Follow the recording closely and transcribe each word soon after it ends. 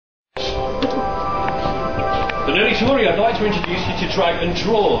So Nuri, I'd like to introduce you to Drag and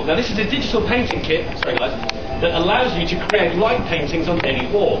Draw. Now this is a digital painting kit, sorry guys, that allows you to create light paintings on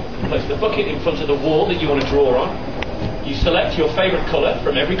any wall. You place the bucket in front of the wall that you want to draw on. You select your favourite colour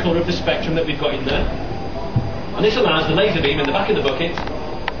from every colour of the spectrum that we've got in there. And this allows the laser beam in the back of the bucket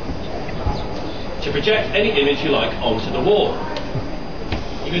to project any image you like onto the wall.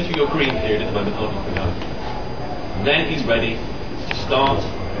 You're going through your green period at the moment, aren't you? And then he's ready to start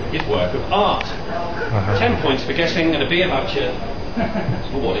his work of art. 10 points for guessing and a beer voucher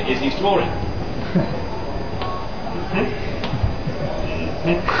for what it is he's drawing.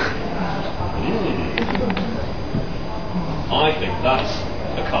 I think that's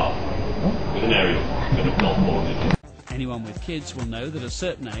a car with an aerial with a golf ball in it. Anyone with kids will know that at a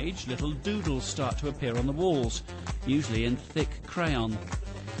certain age, little doodles start to appear on the walls, usually in thick crayon.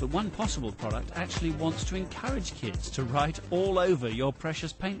 But one possible product actually wants to encourage kids to write all over your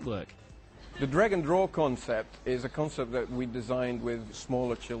precious paintwork. The drag and draw concept is a concept that we designed with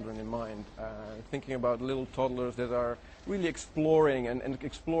smaller children in mind, thinking about little toddlers that are really exploring and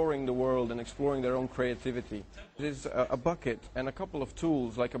exploring the world and exploring their own creativity. It is a bucket and a couple of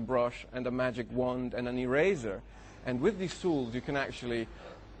tools like a brush and a magic wand and an eraser. And with these tools you can actually,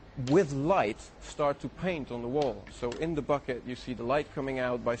 with light, start to paint on the wall. So in the bucket you see the light coming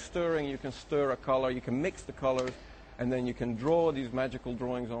out. By stirring you can stir a color, you can mix the colors, and then you can draw these magical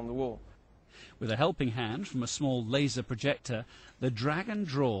drawings on the wall. With a helping hand from a small laser projector, the drag and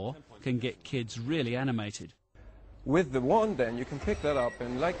draw can get kids really animated. With the wand then you can pick that up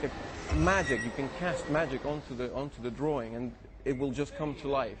and like magic you can cast magic onto the drawing, and it will just come to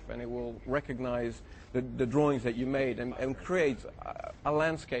life and it will recognize the drawings that you made and create a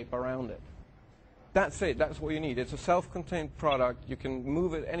landscape around it. That's it, that's what you need. It's a self-contained product. You can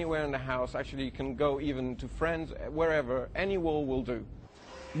move it anywhere in the house. Actually you can go even to friends, wherever. Any wall will do.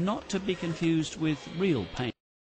 Not to be confused with real paint.